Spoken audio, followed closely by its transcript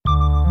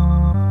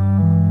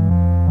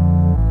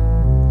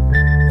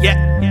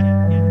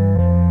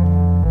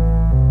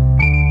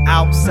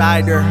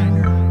outsider.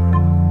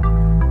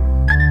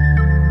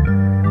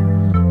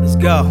 Let's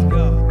go.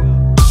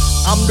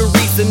 I'm the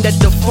reason that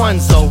the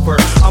fun's over.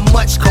 I'm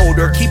much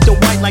colder, keep the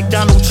white like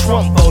Donald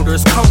Trump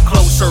voters. Come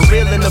closer,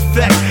 real in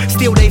effect,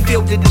 still they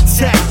feel the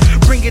detect.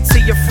 Bring it to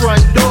your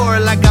front door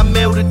like I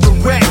mailed it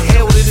direct.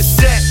 Hell to the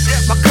set,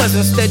 my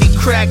cousin steady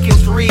cracking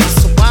threes,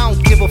 so I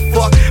don't give a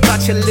fuck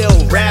about your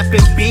little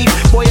rapping beef.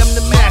 Boy, I'm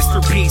the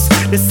masterpiece,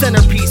 the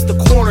centerpiece, the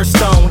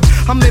cornerstone.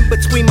 I'm in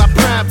between my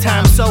prime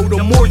time, so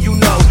the more you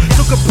know.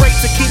 Took a break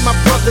to keep my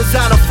brothers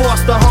out of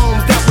foster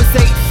homes. That was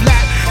 8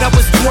 flat, that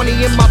was 20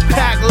 in my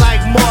pack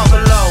like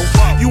Marvelo.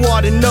 You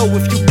ought to know,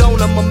 if you don't,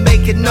 I'ma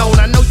make it known.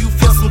 I know you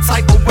feel some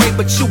type of way,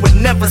 but you would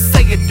never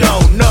say it though.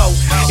 No,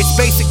 it's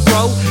basic,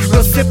 bro,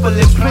 real simple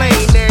and plain.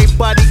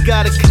 Everybody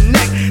gotta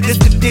connect, this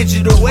the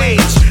digital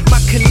age. My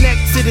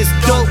connect to this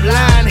dope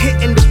line,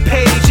 hitting the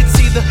page. It's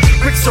either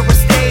bricks or a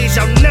stage,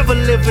 I'll never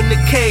live in a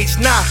cage.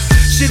 Nah,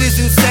 shit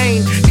is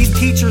insane, these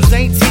teachers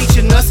ain't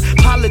teaching us.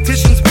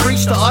 Politicians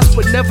preach to us,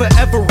 but never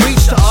ever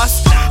reach to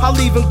us. I'll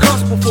even cuss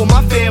before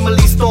my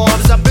family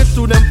starves. I've been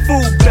through them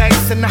food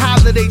banks and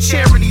holiday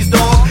charities,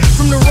 dog.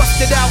 From the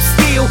rusted out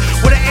steel,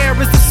 where the air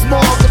is the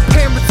smog, the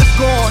parents are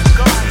gone,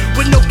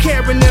 with no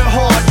care in their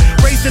heart.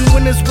 Raising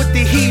winners with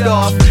the heat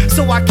off,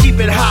 so I keep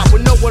it hot.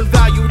 When no one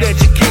valued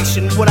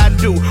education, what I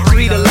do,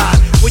 read a lot.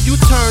 When you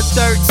turn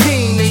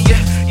 13 and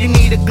you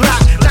need a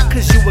Glock, not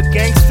cause you a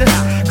gangster,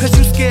 cause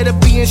you scared of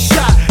being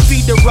shot.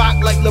 Feed the rock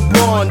like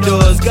LeBron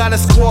does, got a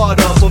squad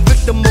up, a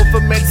victim of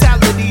a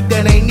mentality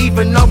that ain't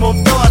even our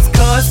own thoughts.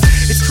 Cause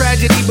it's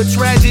tragedy, but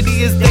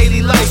tragedy is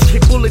daily life.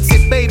 Straight bullets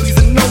hit babies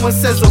and no one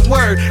says a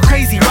word.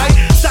 Crazy, right?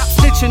 Stop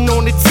snitching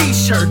on the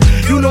t-shirt,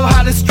 you know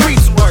how the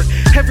streets work.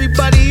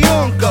 Everybody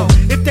on go,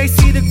 if they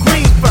see the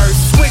green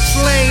first. Switch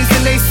lanes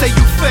and they say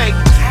you fake.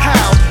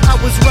 How? I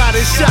was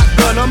riding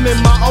shotgun, I'm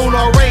in my own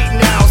R8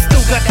 now.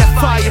 Still got that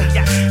fire.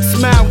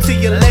 Smile to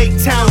your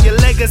Lake Town, your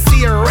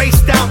legacy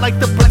erased out like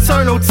the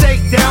paternal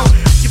takedown.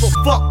 Give a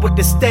fuck what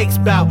the stakes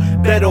bout,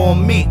 bet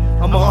on me.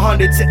 I'm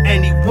 100 to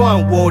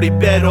anyone, whoa, they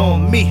bet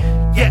on me.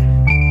 Yeah,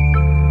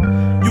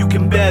 you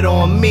can bet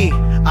on me.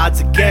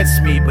 Odds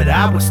against me, but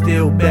I would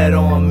still bet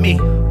on me.